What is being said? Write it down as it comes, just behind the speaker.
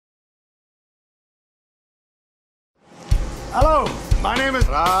Hello, my name is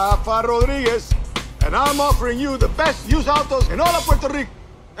Rafa Rodriguez, and I'm offering you the best used autos in all of Puerto Rico.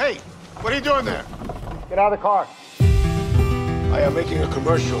 Hey, what are you doing there? Get out of the car. I am making a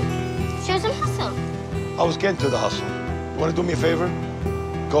commercial. Show some hustle. I was getting to the hustle. You want to do me a favor?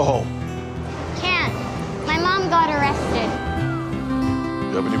 Go home. Can't. My mom got arrested.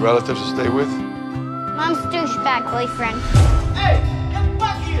 You have any relatives to stay with? Mom's douchebag boyfriend. Hey, get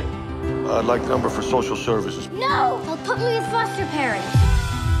back here! I'd like the number for social services. No! They'll put me with foster parents.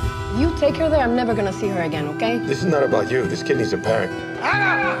 You take her there, I'm never gonna see her again, okay? This is not about you. This kid needs a parent.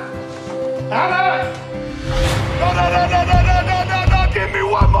 Anna! Anna! No! Give me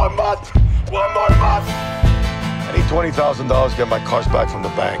one more month! One more month! I need $20,000 to get my cars back from the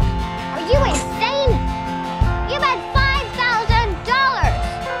bank. Are you insane? You've had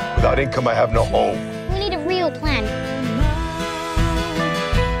 $5,000! Without income, I have no home. We need a real plan.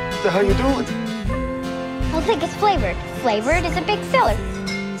 What the hell are you doing? I'll think it's flavored. Flavored is a big seller.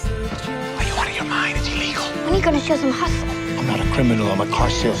 Are you out of your mind? It's illegal. When are you gonna show some hustle? I'm not a criminal. I'm a car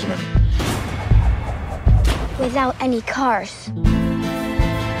salesman. Without any cars.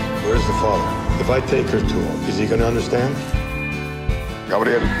 Where's the father? If I take her to him, is he gonna understand?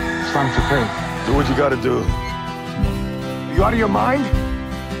 Gabriel, it's time to pay. Do what you gotta do. Are you out of your mind?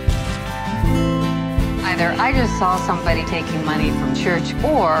 Either I just saw somebody taking money from church,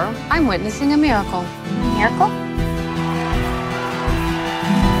 or I'm witnessing a miracle. Miracle?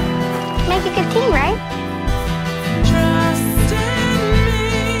 Make a good team, right?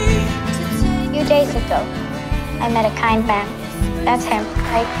 A few days ago, I met a kind man. That's him,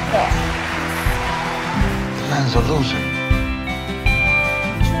 right there. The man's a loser.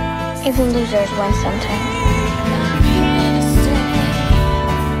 Even losers win sometimes.